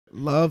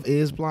Love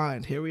is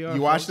Blind. Here we are.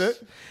 You watched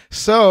it?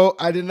 So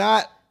I did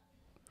not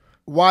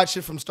watch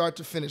it from start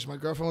to finish. My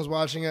girlfriend was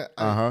watching it.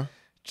 I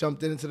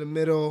jumped into the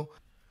middle.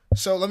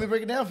 So let me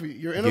break it down for you.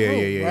 You're in a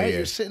room, right?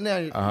 You're sitting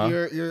there.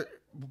 You're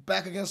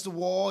back against the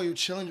wall. You're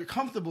chilling. You're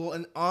comfortable.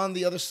 And on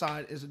the other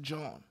side is a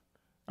John.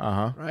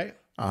 Right?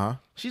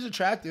 She's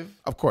attractive.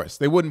 Of course.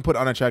 They wouldn't put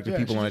unattractive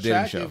people on a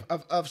dating show.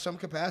 Of some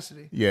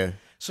capacity. Yeah.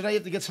 So now you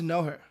have to get to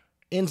know her.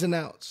 Ins and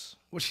outs.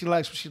 What she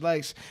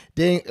likes,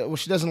 dating, what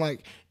she doesn't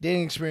like,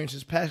 dating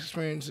experiences, past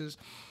experiences,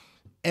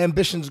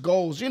 ambitions,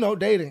 goals,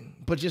 dating.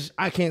 But just,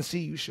 I can't see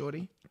you,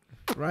 shorty.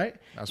 Right?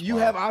 You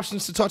have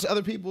options to talk to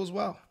other people as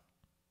well.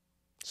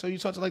 So you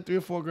talk to like 3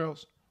 or 4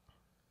 girls.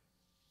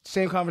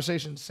 Same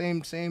conversation,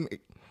 same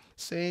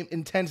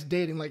intense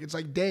dating. Like it's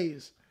like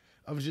days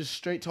of just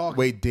straight talking.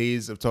 Wait,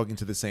 days of talking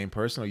to the same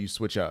person, or you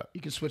switch up?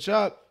 You can switch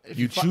up. If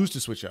you choose to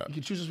switch up. You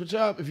can choose to switch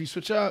up. If you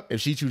switch up.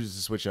 If she chooses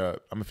to switch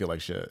up, I'm going to feel like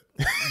shit.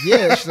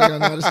 Yeah, she's like,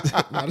 no, this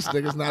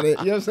nigga's not it.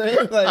 You know what I'm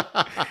saying? Like,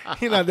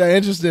 he's not that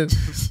interested.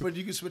 But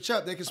you can switch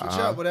up. They can switch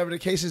up. Whatever the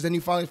case is, then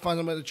you finally find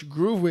somebody that you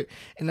groove with,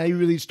 and now you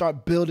really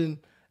start building,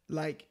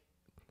 like,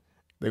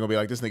 they're going to be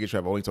like, this nigga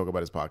Trevor only talk about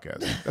his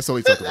podcast. That's all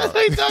he talks about. That's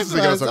what he talks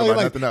about. Talk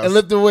about nothing else. And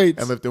lifting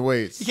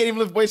weights. You can't even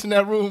lift weights in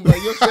that room. Like,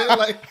 you know what I'm saying?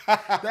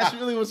 Like, that's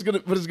really what it's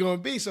going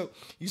to be. So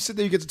you sit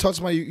there, you get to talk to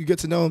somebody, you get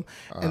to know him,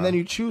 and then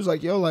you choose,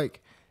 like, yo,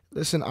 like,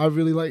 listen, I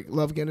really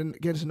love getting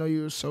to know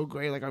you. It was so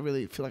great. Like, I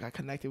really feel like I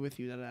connected with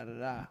you.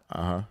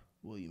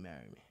 Will you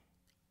marry me?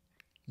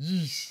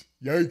 Yeesh.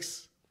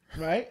 Yikes.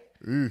 Right?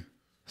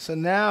 So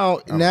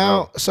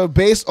so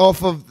based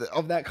off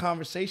of that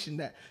conversation,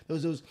 that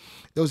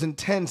those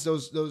intense,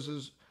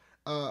 those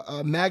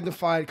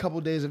magnified couple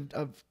of days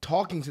of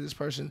talking to this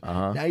person,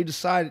 now you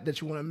decide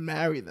that you want to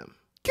marry them.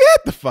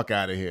 Get the fuck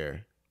out of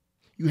here.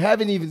 You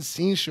haven't even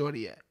seen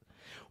shorty yet.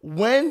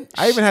 I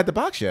haven't had the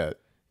box yet.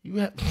 You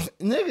have,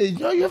 nigga,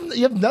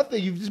 you have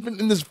nothing. You've just been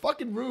in this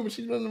fucking room, and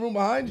she's been in the room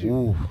behind you.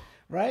 Ooh.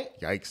 Right?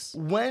 Yikes.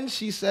 When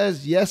she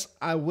says, yes,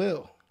 I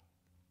will,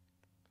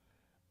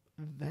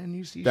 then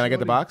you see. Then I get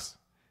the box?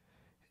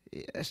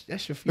 Yeah,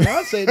 that's your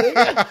fiance,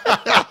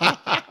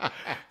 nigga.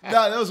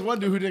 No, there was one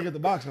dude who didn't get the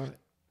box on it.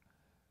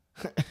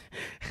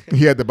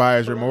 He had the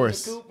buyer's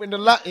remorse. In the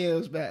lot, yeah, it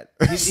was bad.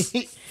 But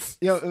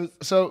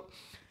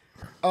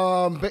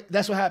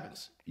that's what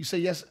happens. You say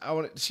yes, I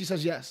want it. She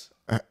says yes.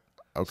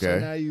 Okay. So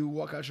now you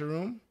walk out your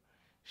room.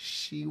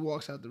 She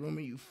walks out the room,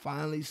 and you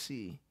finally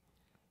see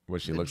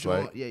what she looks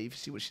like. Yeah, you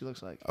see what she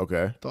looks like.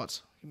 Okay.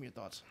 Thoughts? Give me your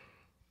thoughts.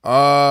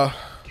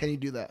 Can you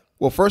do that?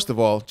 Well, first of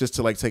all, just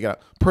to like take it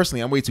out.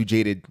 Personally, I'm way too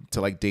jaded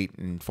to like date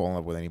and fall in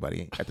love with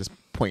anybody at this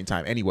point in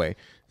time. Anyway,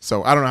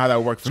 so I don't know how that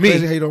would work for me.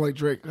 Crazy how you don't like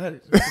Drake.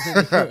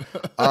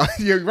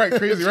 You're right.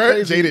 Crazy, right?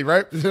 Crazy. Jaded,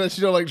 right? She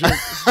don't like Drake.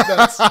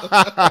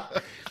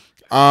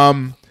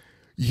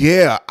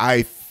 Yeah,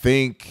 I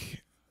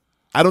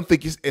don't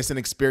think it's an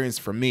experience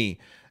for me.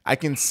 I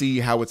can see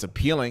how it's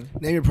appealing.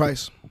 Name your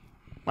price.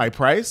 My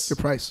price? Your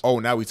price. Oh,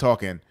 now we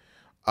talking.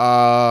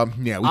 Yeah,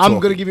 we talking. I'm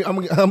gonna give you. I'm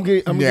gonna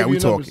give you we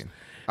numbers. talking.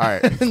 All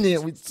right.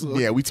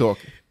 Yeah, we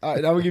talking. All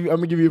right, I'm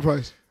gonna give you a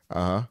price.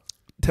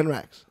 10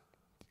 racks.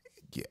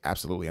 Yeah,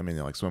 absolutely. I'm in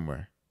there like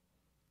swimwear.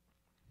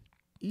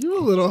 You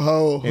a little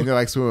hoe. In there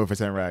like swimwear for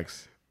 10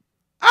 racks.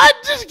 I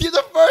just get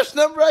the first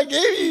number I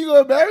gave you. You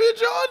gonna marry it,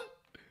 John?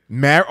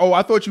 Oh,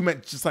 I thought you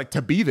meant just like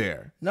to be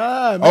there.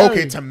 Nah. Marry.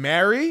 Okay, to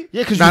marry?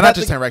 Yeah, because not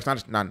just 10 racks. Not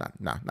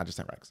just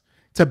 10 racks.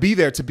 To be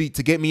there, to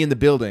get me in the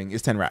building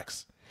is 10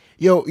 racks.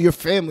 Yo, your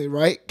family,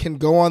 right, can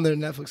go on their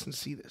Netflix and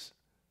see this.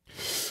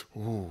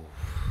 Ooh.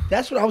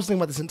 That's what I was thinking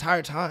about this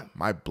entire time.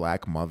 My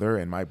black mother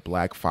and my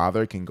black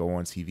father can go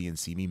on TV and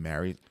see me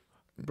married.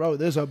 Bro,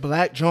 there's a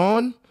black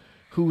John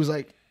who was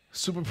like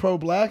super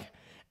pro-black,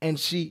 and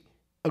she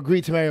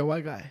agreed to marry a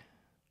white guy.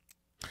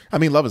 I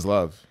mean, love is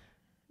love.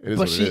 It is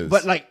what it is.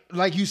 But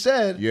like you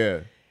said,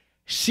 yeah,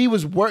 she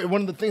was worried.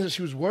 One of the things that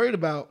she was worried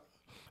about,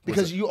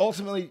 because you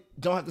ultimately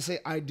don't have to say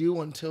I do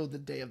until the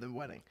day of the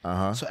wedding.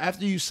 So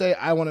after you say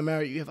I want to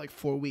marry you, you have like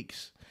 4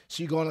 weeks.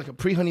 So you go on like a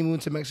pre-honeymoon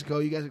to Mexico.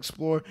 You guys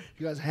explore.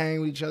 You guys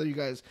hang with each other. You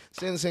guys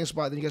stay in the same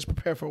spot. Then you guys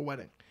prepare for a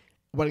wedding.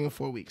 Wedding in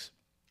 4 weeks.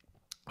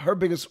 Her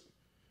biggest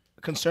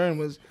concern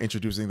was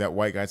introducing that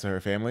white guy to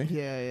her family.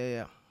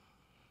 Yeah.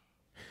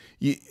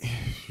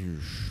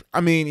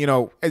 I mean,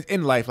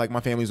 in life, like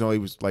my family's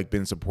always like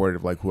been supportive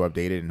of like who I've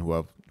dated and who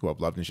I've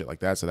loved and shit like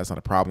that. So that's not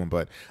a problem.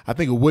 But I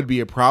think it would be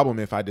a problem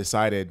if I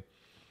decided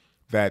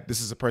that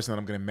this is a person that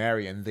I'm going to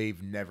marry and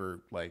they've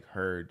never like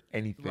heard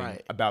anything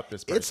about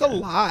this person. It's a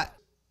lot.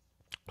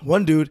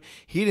 One dude,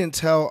 he didn't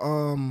tell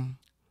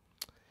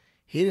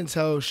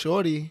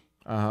Shorty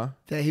that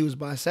he was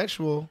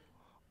bisexual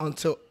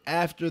until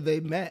after they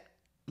met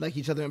like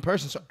each other in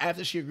person. So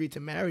after she agreed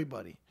to marry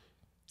Buddy.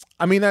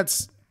 I mean,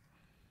 that's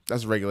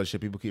regular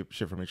shit. People keep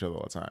shit from each other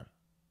all the time.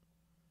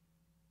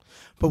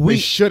 But we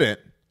shouldn't.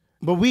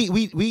 But we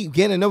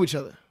get to know each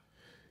other.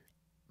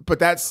 But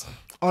that's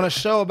on a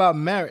show about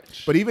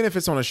marriage. But even if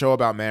it's on a show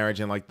about marriage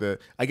and like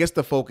I guess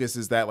the focus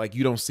is that like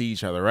you don't see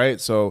each other, right?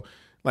 So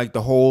Like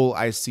the whole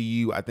 "I see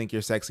you, I think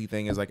you're sexy"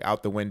 thing is like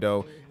out the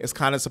window. It's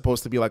kind of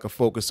supposed to be like a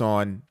focus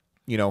on,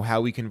 you know,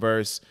 how we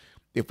converse,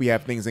 if we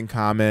have things in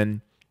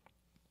common.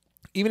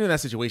 Even in that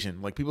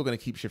situation, like people are gonna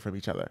keep shit from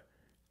each other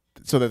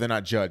so that they're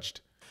not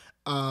judged.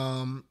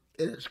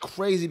 It's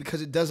crazy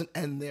because it doesn't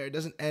end there. It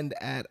doesn't end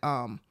at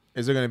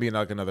Is there gonna be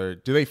like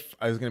another? Is it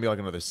gonna be like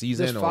another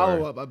season? There's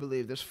follow up, I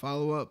believe. There's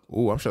follow up.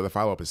 Ooh, I'm sure the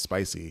follow up is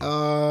spicy.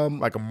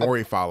 Like a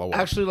Maury follow up.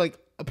 Actually, like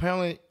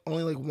apparently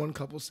only like one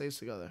couple stays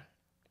together.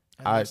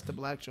 And that's the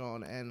black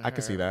John and I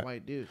can see that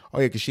white dude. Oh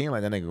yeah, because she ain't let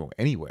that nigga go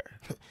anywhere.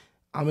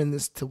 I'm in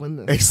this to win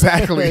this.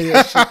 Exactly.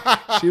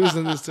 Yeah, she was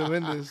in this to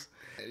win this.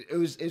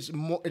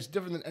 It's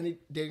different than any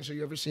dating show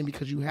you ever seen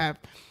because you have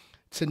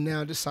to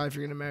now decide if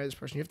you're gonna marry this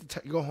person. You have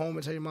to go home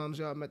and tell your moms,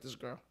 "Yo, I met this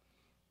girl.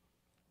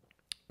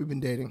 We've been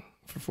dating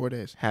for 4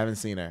 days. Haven't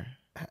seen her.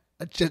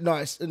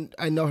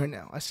 I know her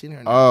now. I've seen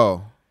her now."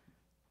 Oh,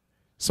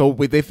 so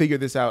would they figure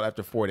this out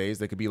after 4 days?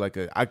 They could be like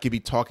I could be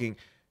talking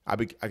to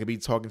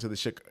the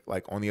chick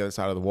like on the other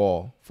side of the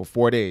wall for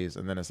 4 days,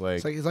 and then it's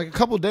like it's like a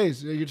couple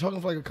days. You're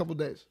talking for like a couple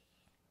days.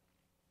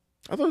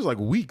 I thought it was like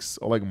weeks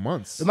or like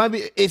months. It might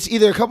be. It's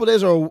either a couple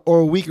days or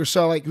a week or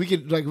so. Like we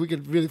could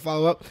really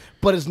follow up,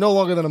 but it's no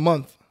longer than a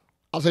month.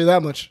 I'll tell you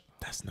that much.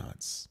 That's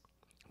nuts.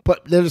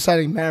 But they're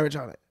deciding marriage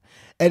on it,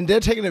 and they're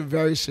taking it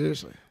very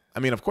seriously.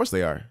 I mean, of course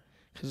they are,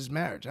 because it's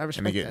marriage. I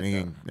respect that.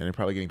 And they're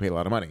probably getting paid a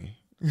lot of money,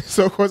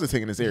 so of course they're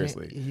taking it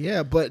seriously.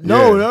 Yeah, but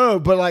no.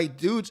 But like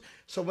dudes,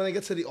 so when they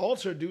get to the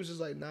altar, dudes is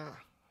like, nah.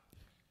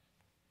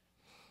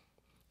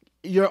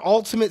 Your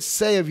ultimate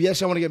say of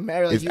yes, I want to get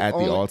married. Like Is at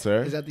the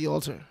altar. Is at the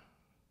altar.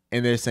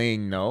 And they're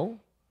saying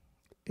no?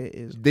 It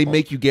is. They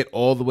make you get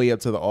all the way up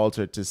to the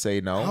altar to say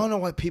no? I don't know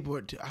why people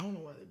are I don't know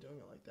why they're doing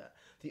it like that.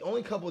 The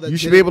only couple that you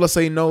should be able to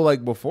say no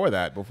like before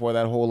that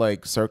whole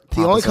like the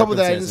only couple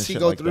that I didn't see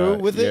go like through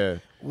that. with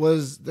it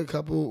was the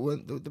couple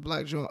with the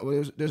black John.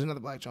 There's another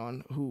black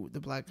John who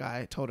the black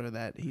guy told her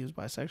that he was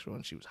bisexual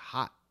and she was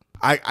hot.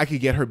 I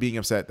could get her being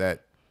upset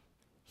that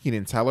he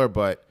didn't tell her,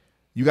 but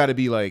you got to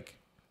be like,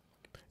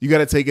 you got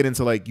to take it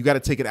into like, you got to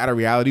take it out of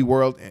reality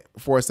world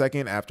for a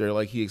second after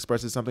like he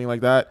expresses something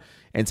like that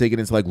and take it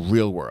into like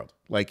real world.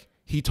 Like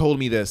he told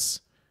me this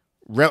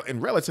in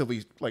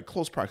relatively like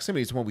close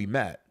proximity to when we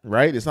met,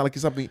 right? It's not like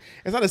it's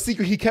not a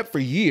secret he kept for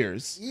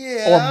years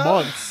or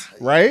months,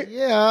 right?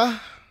 Yeah.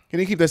 He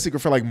didn't keep that secret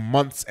for like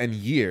months and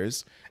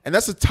years. And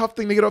that's a tough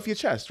thing to get off your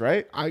chest,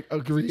 right? I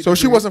agree. So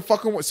she wasn't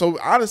fucking with, so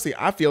honestly,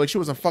 I feel like she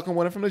wasn't fucking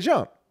with him from the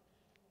jump.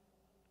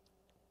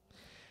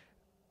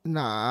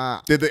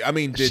 Nah.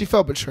 She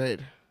felt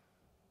betrayed.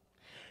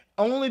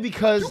 Only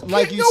because,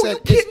 like you said,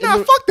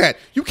 fuck that.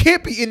 You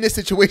can't be in this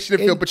situation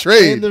and feel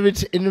betrayed.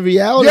 In the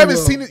reality, you haven't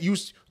seen it. You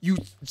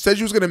said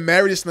you was gonna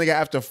marry this nigga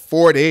after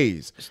 4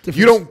 days.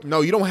 You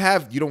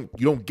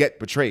don't get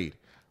betrayed.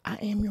 I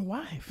am your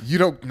wife. You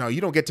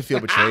don't get to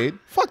feel betrayed.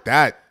 Fuck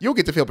that. You don't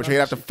get to feel betrayed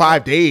after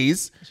 5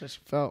 days. That's what she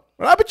felt.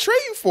 What did I betray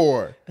you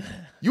for?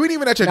 You ain't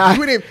even at your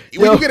when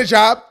you get a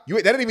job,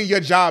 that ain't even your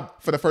job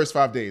for the first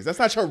 5 days. That's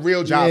not your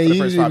real job for the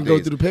first 5 days. Go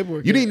through the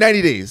paperwork. You need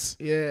 90 days.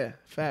 Yeah,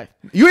 fact.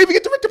 You don't even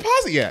get direct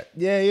deposit yet.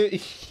 Yeah,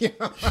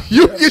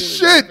 you get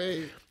shit.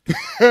 You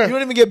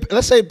don't even get.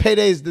 Let's say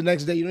payday's the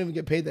next day. You don't even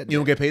get paid that day. You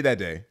don't get paid that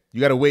day.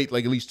 You got to wait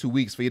like at least 2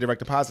 weeks for your direct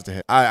deposit to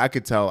hit. I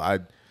could tell.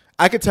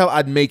 I could tell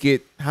I'd make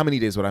it. How many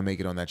days would I make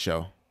it on that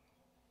show?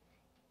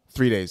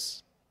 3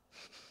 days.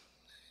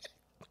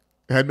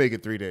 I'd make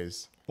it 3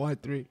 days. Why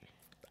 3?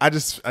 I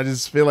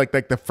just feel like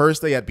the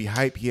first day I'd be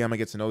hyped. Yeah, I'm gonna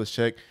get to know this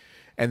chick,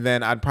 and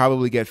then I'd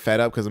probably get fed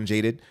up because I'm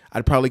jaded.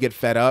 I'd probably get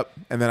fed up,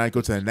 and then I'd go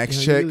to the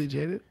next chick. Really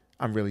jaded?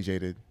 I'm really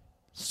jaded,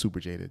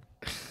 super jaded.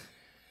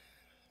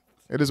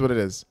 It is what it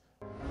is.